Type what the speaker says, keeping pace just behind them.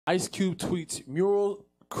Ice Cube tweets, mural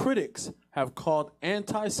critics have called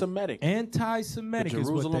anti-Semitic. Anti-Semitic is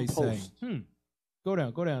what they Post. say. Go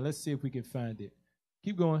down. Let's see if we can find it.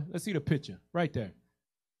 Keep going. Let's see the picture right there.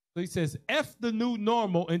 So he says, F the new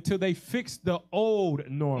normal until they fix the old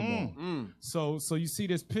normal. So you see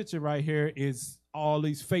this picture right here is all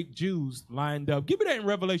these fake Jews lined up. Give me that in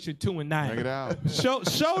Revelation 2 and 9. Check it out. Show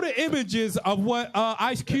the images of what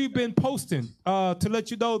Ice Cube been posting to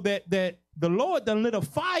let you know that the Lord done lit a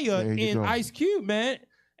fire in Ice Cube, man,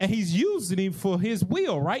 and he's using him for his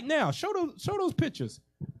will right now. Show those pictures.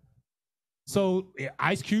 So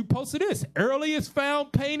Ice Cube posted this. Earliest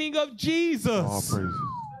found painting of Jesus. All praises.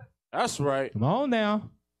 That's right. Come on now.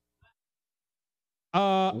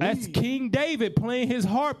 That's King David playing his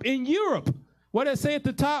harp in Europe. What did it say at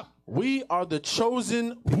the top? We are the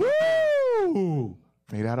chosen. Woo!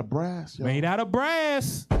 Made out of brass. Yo. Made out of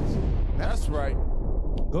brass. That's right.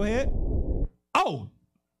 Go ahead. Oh,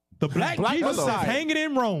 the black Jesus is hanging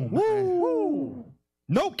in Rome. Woo!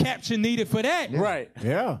 No caption needed for that. Yeah. Right.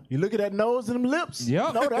 Yeah. You look at that nose and them lips.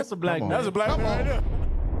 Yep. No, that's a black man. That's a black man right there.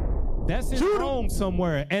 That's in Rome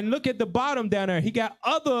somewhere. And look at the bottom down there. He got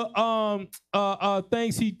other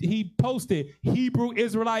things he posted. Hebrew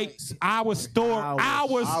Israelites, our story.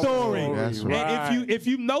 That's right. And if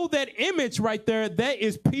you know that image right there, that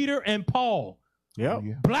is Peter and Paul. Yep.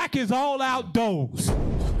 Black is all outdoors.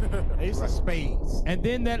 Ace of spades. And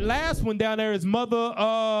then that last one down there is Mother,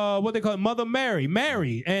 what they call it, Mother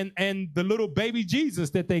Mary, and the little baby Jesus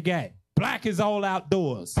that they got. Black is all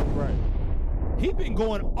outdoors. Right. He been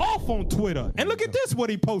going off on Twitter. And look at this, what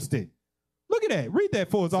he posted. Look at that. Read that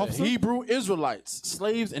for us, officer. Hebrew Israelites,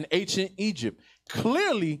 slaves in ancient Egypt.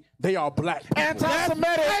 Clearly, they are black people.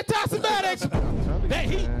 Anti-Semitic.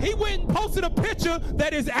 He went and posted a picture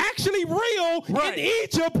that is actually real in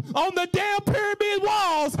Egypt on the damn pyramid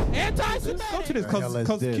walls. Anti-Semitic. Go to this,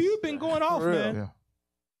 because Cube been going off, man. Yeah.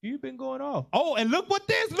 You've been going off. Oh, and look what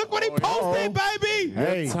he posted, baby.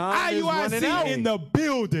 Hey, IUIC in the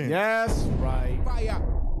building. Yes, right. Fire.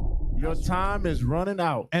 Your time is running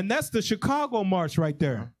out. And that's the Chicago march right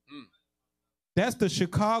there. That's the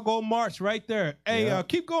Chicago march right there. Hey,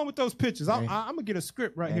 keep going with those pictures. I'm going to get a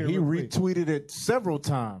script right here. He retweeted it several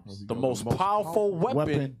times. The most powerful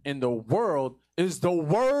weapon in the world is the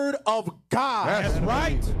word of God. That's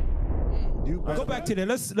right. Go back to that.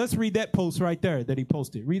 Let's read that post right there that he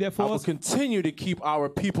posted. Read that for us. I will continue to keep our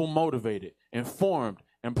people motivated, informed,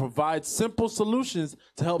 and provide simple solutions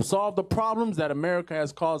to help solve the problems that America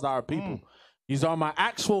has caused our people. These are my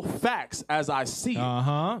actual facts as I see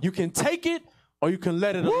it. You can take it or you can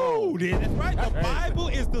let it alone. That's right. The Bible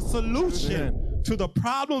is the solution to the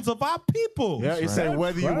problems of our people. Yeah, it said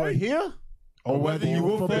whether you were here or whether you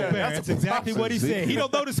were there. That's exactly what he said. He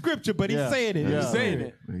don't know the scripture, but he's saying it. He's saying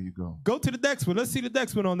it. There you go. Go to the next one. Let's see the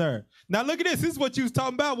next one on there. Now look at this. This is what you was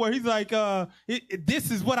talking about, where he's like,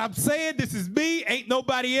 this is what I'm saying. This is me. Ain't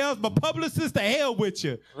nobody else. My publicist, the hell with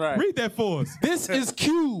you. Right. Read that for us. This is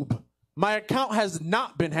Cube. My account has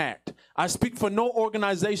not been hacked. I speak for no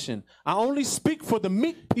organization. I only speak for the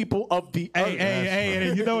meek people of the earth.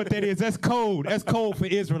 Hey, you know what that is? That's code. That's code for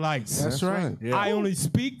Israelites. That's right. Yeah. I only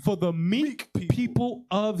speak for the meek people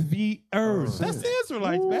of the earth. That's the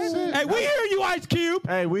Israelites, man. Hey, we hear you, Ice Cube.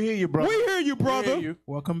 Hey, we hear you, brother. We hear you, brother. Hear you.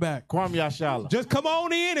 Welcome back. Kwame Yashala. Just come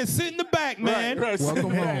on in and sit in the back, man.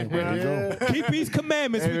 Welcome home. There you go. Keep these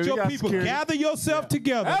commandments with your people. Security. Gather yourself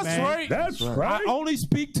together, That's man. right. That's right. I only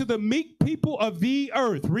speak to the meek people of the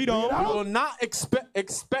earth. Read on. We will not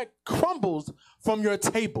expect crumbles from your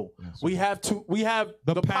table. We have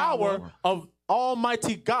the power of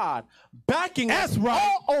Almighty God backing us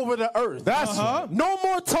all over the earth. That's no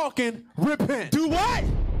more talking, repent. Do what?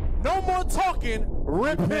 No more talking,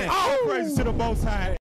 repent. All praises to the Most High.